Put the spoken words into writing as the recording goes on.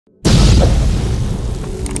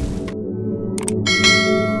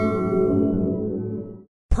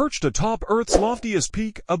Perched atop Earth's loftiest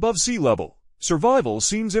peak above sea level, survival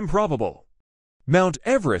seems improbable. Mount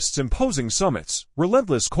Everest's imposing summits,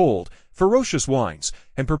 relentless cold, ferocious winds,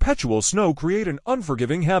 and perpetual snow create an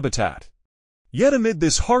unforgiving habitat. Yet amid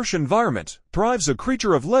this harsh environment thrives a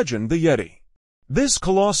creature of legend, the Yeti. This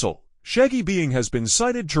colossal, shaggy being has been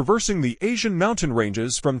sighted traversing the Asian mountain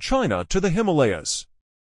ranges from China to the Himalayas.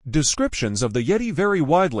 Descriptions of the Yeti vary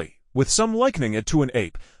widely, with some likening it to an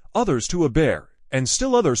ape, others to a bear, and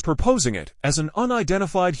still others proposing it as an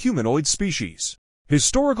unidentified humanoid species.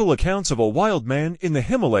 Historical accounts of a wild man in the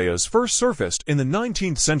Himalayas first surfaced in the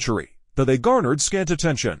 19th century, though they garnered scant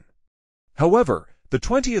attention. However, the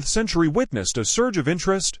 20th century witnessed a surge of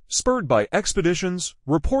interest, spurred by expeditions,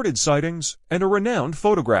 reported sightings, and a renowned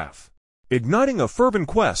photograph, igniting a fervent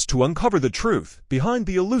quest to uncover the truth behind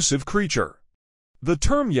the elusive creature. The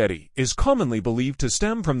term Yeti is commonly believed to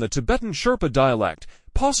stem from the Tibetan Sherpa dialect,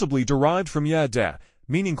 possibly derived from Yada,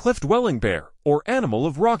 meaning cliff-dwelling bear, or animal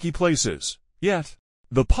of rocky places. Yet,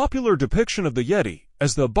 the popular depiction of the Yeti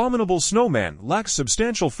as the Abominable Snowman lacks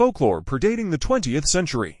substantial folklore predating the 20th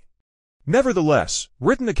century. Nevertheless,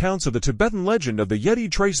 written accounts of the Tibetan legend of the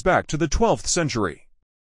Yeti trace back to the 12th century.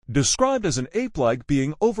 Described as an ape-like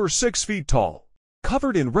being over 6 feet tall,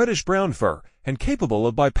 covered in reddish-brown fur, and capable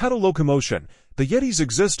of bipedal locomotion, the Yeti's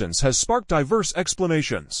existence has sparked diverse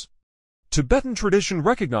explanations. Tibetan tradition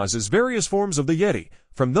recognizes various forms of the Yeti,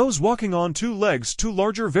 from those walking on 2 legs to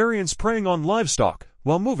larger variants preying on livestock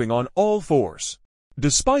while moving on all 4s.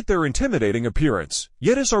 Despite their intimidating appearance,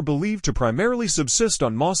 Yetis are believed to primarily subsist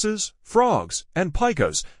on mosses, frogs, and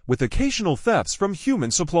pikas, with occasional thefts from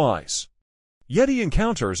human supplies. Yeti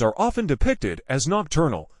encounters are often depicted as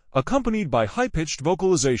nocturnal, accompanied by high-pitched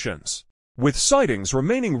vocalizations, with sightings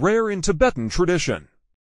remaining rare in Tibetan tradition.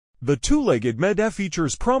 The 2-legged Meda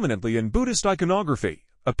features prominently in Buddhist iconography,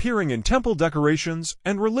 appearing in temple decorations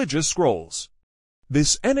and religious scrolls.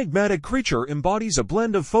 This enigmatic creature embodies a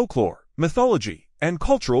blend of folklore, mythology, and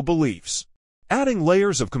cultural beliefs, adding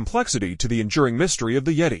layers of complexity to the enduring mystery of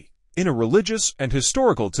the Yeti. In a religious and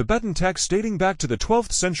historical Tibetan text dating back to the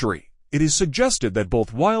 12th century, it is suggested that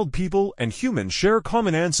both wild people and humans share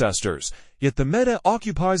common ancestors, yet the Meda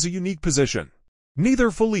occupies a unique position.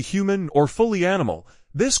 Neither fully human or fully animal,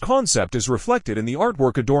 this concept is reflected in the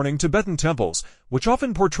artwork adorning Tibetan temples, which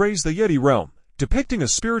often portrays the Yeti realm, depicting a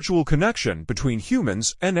spiritual connection between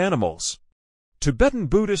humans and animals. Tibetan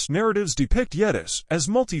Buddhist narratives depict Yetis as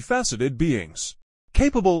multifaceted beings,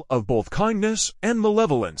 capable of both kindness and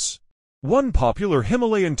malevolence. One popular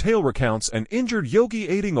Himalayan tale recounts an injured yogi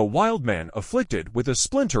aiding a wild man afflicted with a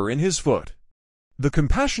splinter in his foot. The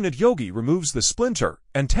compassionate yogi removes the splinter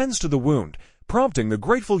and tends to the wound, prompting the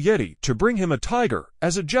grateful Yeti to bring him a tiger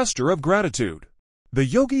as a gesture of gratitude. The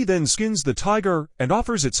yogi then skins the tiger and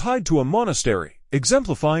offers its hide to a monastery,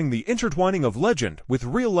 exemplifying the intertwining of legend with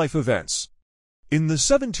real-life events. In the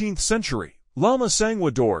 17th century, Lama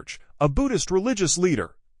Sangwa Dorje, a Buddhist religious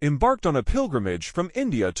leader, embarked on a pilgrimage from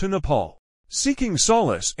India to Nepal, seeking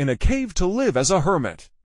solace in a cave to live as a hermit.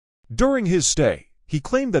 During his stay, he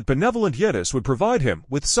claimed that benevolent Yetis would provide him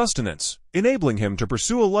with sustenance, enabling him to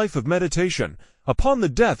pursue a life of meditation. Upon the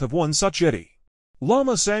death of one such Yeti,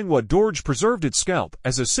 Lama Sangwa Dorje preserved its scalp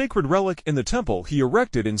as a sacred relic in the temple he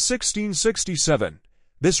erected in 1667.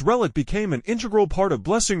 This relic became an integral part of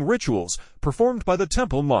blessing rituals performed by the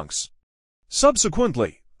temple monks.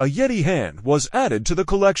 Subsequently, a Yeti hand was added to the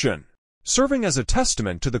collection, serving as a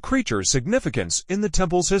testament to the creature's significance in the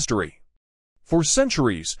temple's history. For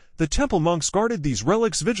centuries, the temple monks guarded these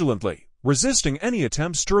relics vigilantly, resisting any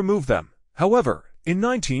attempts to remove them. However, in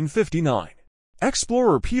 1959,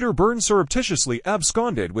 explorer Peter Byrne surreptitiously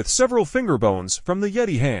absconded with several finger bones from the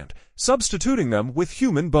Yeti hand, substituting them with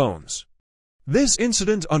human bones. This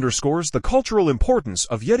incident underscores the cultural importance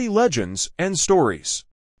of Yeti legends and stories,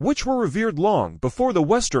 which were revered long before the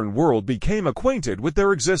Western world became acquainted with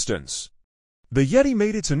their existence. The Yeti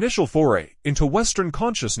made its initial foray into Western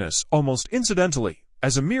consciousness almost incidentally,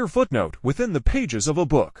 as a mere footnote within the pages of a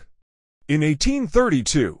book. In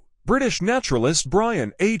 1832, British naturalist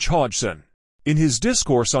Brian H. Hodgson, in his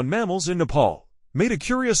discourse on mammals in Nepal, made a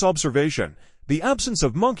curious observation: the absence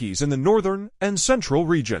of monkeys in the northern and central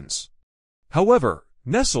regions. However,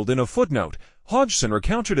 nestled in a footnote, Hodgson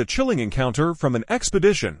recounted a chilling encounter from an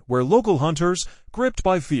expedition where local hunters, gripped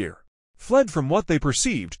by fear, fled from what they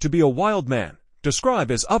perceived to be a wild man,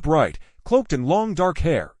 described as upright, cloaked in long dark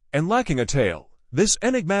hair, and lacking a tail. This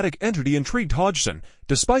enigmatic entity intrigued Hodgson,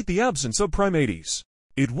 despite the absence of primates.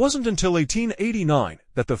 It wasn't until 1889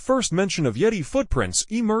 that the first mention of Yeti footprints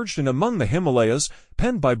emerged in Among the Himalayas,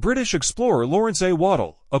 penned by British explorer Lawrence A.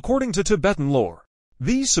 Waddell, according to Tibetan lore.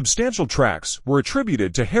 These substantial tracks were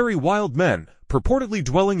attributed to hairy wild men purportedly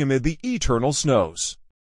dwelling amid the eternal snows.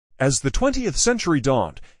 As the 20th century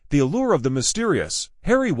dawned, the allure of the mysterious,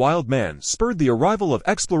 hairy wild man spurred the arrival of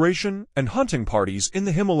exploration and hunting parties in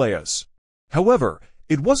the Himalayas. However,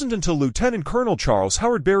 it wasn't until Lieutenant Colonel Charles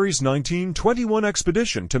Howard Berry's 1921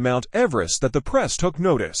 expedition to Mount Everest that the press took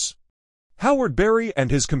notice. Howard Berry and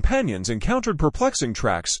his companions encountered perplexing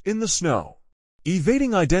tracks in the snow,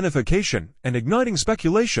 evading identification and igniting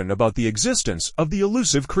speculation about the existence of the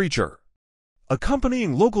elusive creature.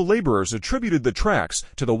 Accompanying local laborers attributed the tracks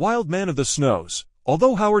to the wild man of the snows,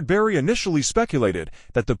 although Howard Berry initially speculated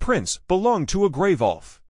that the prints belonged to a gray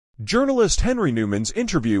wolf. Journalist Henry Newman's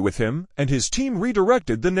interview with him and his team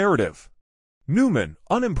redirected the narrative. Newman,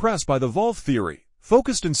 unimpressed by the wolf theory,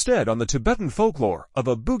 focused instead on the Tibetan folklore of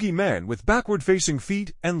a boogie man with backward-facing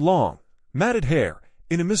feet and long, matted hair,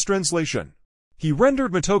 in a mistranslation. He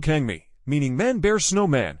rendered Matokangmi, meaning man-bear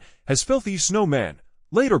snowman, as filthy snowman,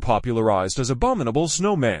 later popularized as Abominable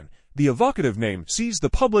Snowman. The evocative name seized the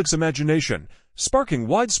public's imagination, sparking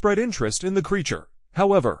widespread interest in the creature.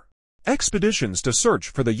 However, expeditions to search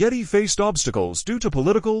for the Yeti faced obstacles due to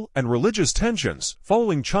political and religious tensions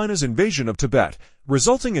following China's invasion of Tibet,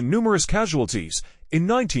 resulting in numerous casualties. In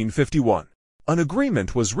 1951, an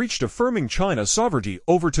agreement was reached affirming China's sovereignty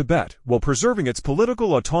over Tibet while preserving its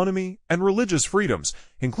political autonomy and religious freedoms,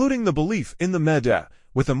 including the belief in the Mede.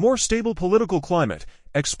 With a more stable political climate,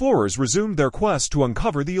 explorers resumed their quest to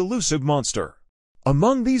uncover the elusive monster.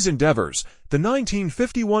 Among these endeavors, the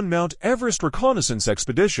 1951 Mount Everest reconnaissance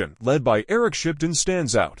expedition led by Eric Shipton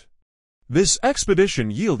stands out. This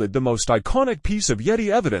expedition yielded the most iconic piece of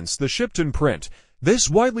Yeti evidence, the Shipton print. This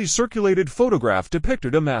widely circulated photograph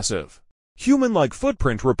depicted a massive, human-like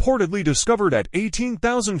footprint reportedly discovered at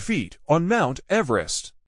 18,000 feet on Mount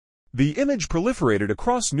Everest. The image proliferated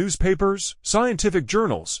across newspapers, scientific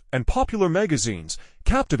journals, and popular magazines,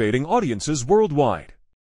 captivating audiences worldwide.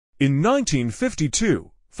 In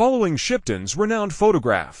 1952, following Shipton's renowned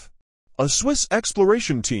photograph, a Swiss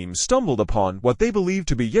exploration team stumbled upon what they believed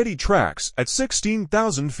to be Yeti tracks at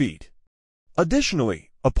 16,000 feet.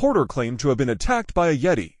 Additionally, a porter claimed to have been attacked by a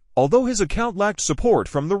Yeti, although his account lacked support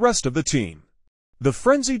from the rest of the team. The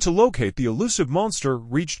frenzy to locate the elusive monster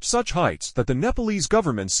reached such heights that the Nepalese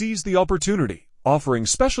government seized the opportunity, offering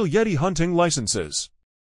special Yeti hunting licenses.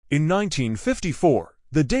 In 1954,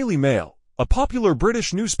 the Daily Mail, a popular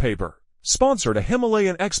British newspaper, sponsored a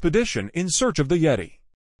Himalayan expedition in search of the Yeti.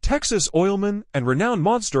 Texas oilman and renowned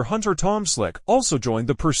monster hunter Tom Slick also joined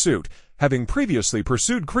the pursuit, having previously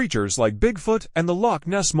pursued creatures like Bigfoot and the Loch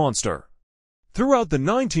Ness Monster. Throughout the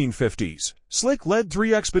 1950s, Slick led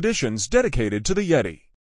 3 expeditions dedicated to the Yeti,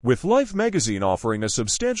 with Life magazine offering a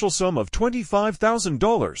substantial sum of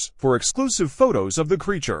 $25,000 for exclusive photos of the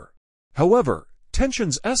creature. However,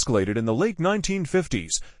 tensions escalated in the late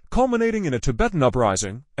 1950s, culminating in a Tibetan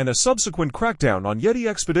uprising and a subsequent crackdown on Yeti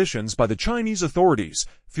expeditions by the Chinese authorities,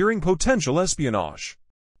 fearing potential espionage.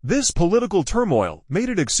 This political turmoil made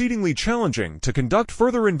it exceedingly challenging to conduct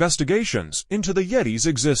further investigations into the Yeti's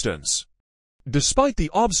existence. Despite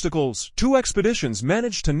the obstacles, 2 expeditions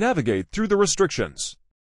managed to navigate through the restrictions.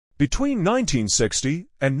 Between 1960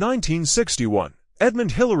 and 1961,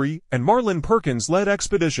 Edmund Hillary and Marlin Perkins led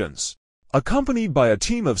expeditions, accompanied by a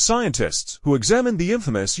team of scientists who examined the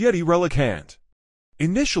infamous Yeti relic hand.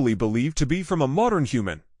 Initially believed to be from a modern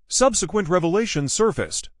human, subsequent revelations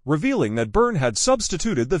surfaced, revealing that Byrne had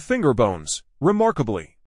substituted the finger bones.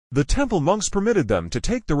 Remarkably, the temple monks permitted them to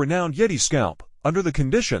take the renowned Yeti scalp, under the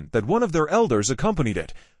condition that one of their elders accompanied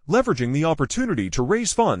it, leveraging the opportunity to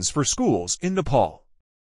raise funds for schools in Nepal.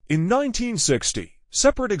 In 1960,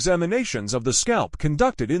 separate examinations of the scalp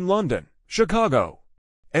conducted in London, Chicago,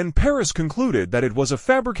 and Paris concluded that it was a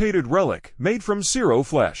fabricated relic made from Siro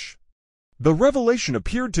flesh. The revelation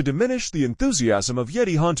appeared to diminish the enthusiasm of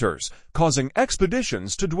Yeti hunters, causing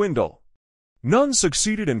expeditions to dwindle. None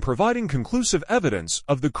succeeded in providing conclusive evidence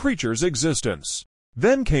of the creature's existence.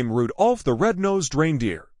 Then came Rudolph the Red-Nosed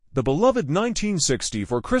Reindeer, the beloved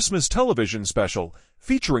 1964 Christmas television special,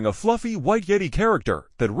 featuring a fluffy white Yeti character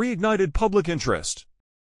that reignited public interest.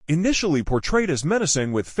 Initially portrayed as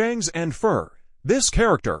menacing with fangs and fur, this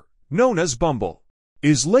character, known as Bumble,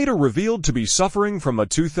 is later revealed to be suffering from a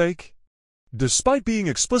toothache. Despite being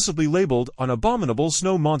explicitly labeled an abominable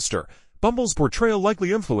snow monster, Bumble's portrayal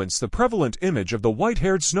likely influenced the prevalent image of the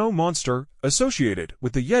white-haired snow monster associated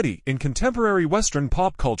with the Yeti in contemporary Western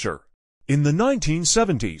pop culture. In the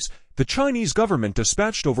 1970s, the Chinese government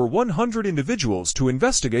dispatched over 100 individuals to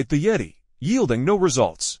investigate the Yeti, yielding no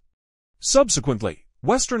results. Subsequently,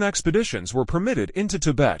 Western expeditions were permitted into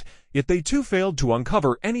Tibet, yet they too failed to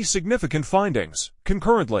uncover any significant findings.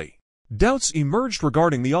 Concurrently, doubts emerged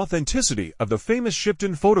regarding the authenticity of the famous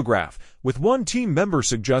Shipton photograph, with one team member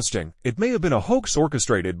suggesting it may have been a hoax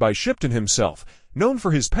orchestrated by Shipton himself, known for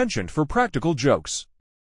his penchant for practical jokes.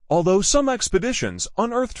 Although some expeditions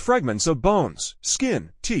unearthed fragments of bones, skin,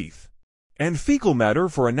 teeth, and fecal matter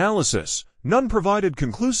for analysis, none provided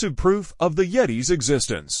conclusive proof of the Yeti's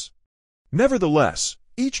existence. Nevertheless,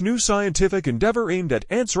 each new scientific endeavor aimed at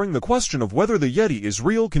answering the question of whether the Yeti is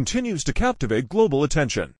real continues to captivate global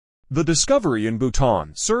attention. The discovery in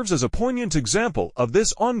Bhutan serves as a poignant example of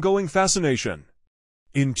this ongoing fascination.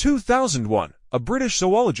 In 2001, a British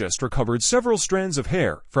zoologist recovered several strands of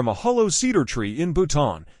hair from a hollow cedar tree in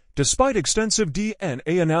Bhutan, despite extensive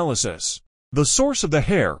DNA analysis. The source of the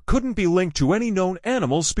hair couldn't be linked to any known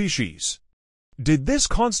animal species. Did this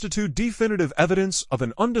constitute definitive evidence of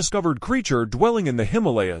an undiscovered creature dwelling in the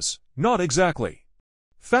Himalayas? Not exactly.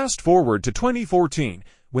 Fast forward to 2014,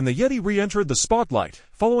 when the Yeti re-entered the spotlight,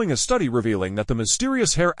 following a study revealing that the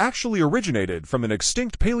mysterious hair actually originated from an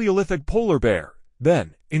extinct Paleolithic polar bear.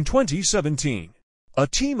 Then, in 2017, a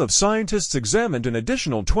team of scientists examined an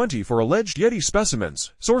additional 24 alleged Yeti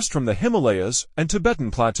specimens sourced from the Himalayas and Tibetan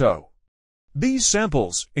Plateau. These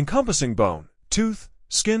samples, encompassing bone, tooth,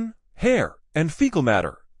 skin, hair, and fecal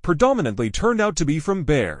matter, predominantly turned out to be from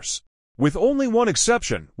bears, with only one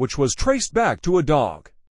exception, which was traced back to a dog.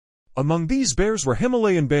 Among these bears were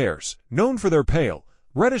Himalayan bears, known for their pale,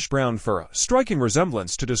 reddish-brown fur, a striking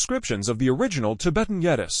resemblance to descriptions of the original Tibetan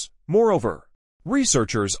Yetis. Moreover,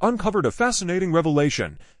 researchers uncovered a fascinating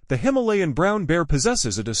revelation. The Himalayan brown bear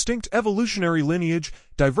possesses a distinct evolutionary lineage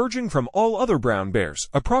diverging from all other brown bears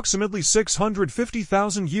approximately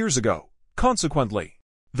 650,000 years ago. Consequently,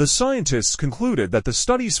 the scientists concluded that the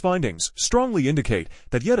study's findings strongly indicate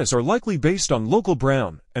that Yetis are likely based on local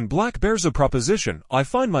brown and black bears, a proposition I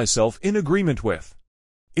find myself in agreement with.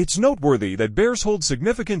 It's noteworthy that bears hold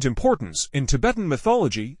significant importance in Tibetan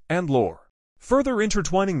mythology and lore, further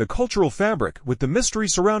intertwining the cultural fabric with the mystery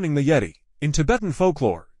surrounding the Yeti. In Tibetan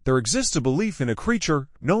folklore, there exists a belief in a creature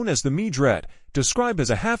known as the Mi-dread, described as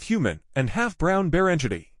a half-human and half-brown bear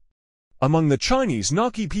entity among the Chinese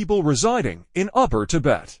Naki people residing in Upper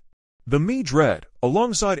Tibet. The Mi-dread,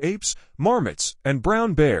 alongside apes, marmots, and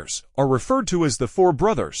brown bears, are referred to as the Four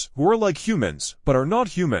Brothers, who are like humans but are not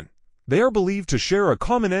human. They are believed to share a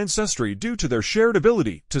common ancestry due to their shared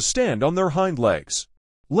ability to stand on their hind legs.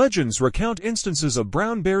 Legends recount instances of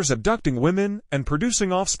brown bears abducting women and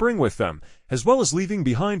producing offspring with them, as well as leaving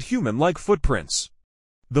behind human-like footprints.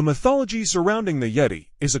 The mythology surrounding the Yeti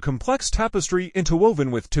is a complex tapestry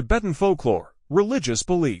interwoven with Tibetan folklore, religious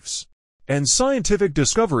beliefs, and scientific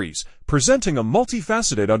discoveries, presenting a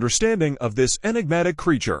multifaceted understanding of this enigmatic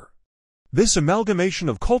creature. This amalgamation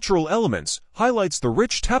of cultural elements highlights the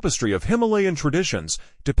rich tapestry of Himalayan traditions.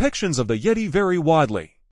 Depictions of the Yeti vary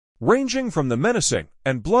widely, ranging from the menacing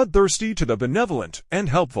and bloodthirsty to the benevolent and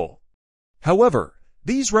helpful. However,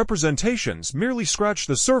 these representations merely scratch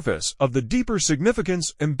the surface of the deeper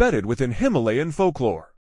significance embedded within Himalayan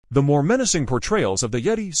folklore. The more menacing portrayals of the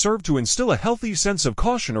Yeti serve to instill a healthy sense of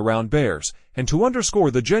caution around bears and to underscore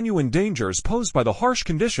the genuine dangers posed by the harsh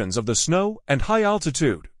conditions of the snow and high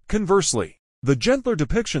altitude. Conversely, the gentler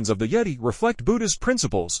depictions of the Yeti reflect Buddhist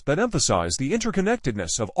principles that emphasize the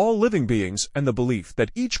interconnectedness of all living beings and the belief that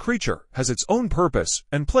each creature has its own purpose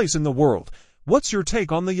and place in the world. What's your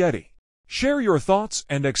take on the Yeti? Share your thoughts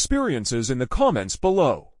and experiences in the comments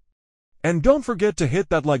below. And don't forget to hit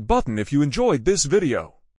that like button if you enjoyed this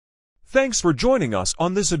video. Thanks for joining us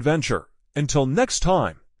on this adventure. Until next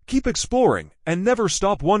time, keep exploring and never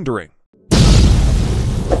stop wondering.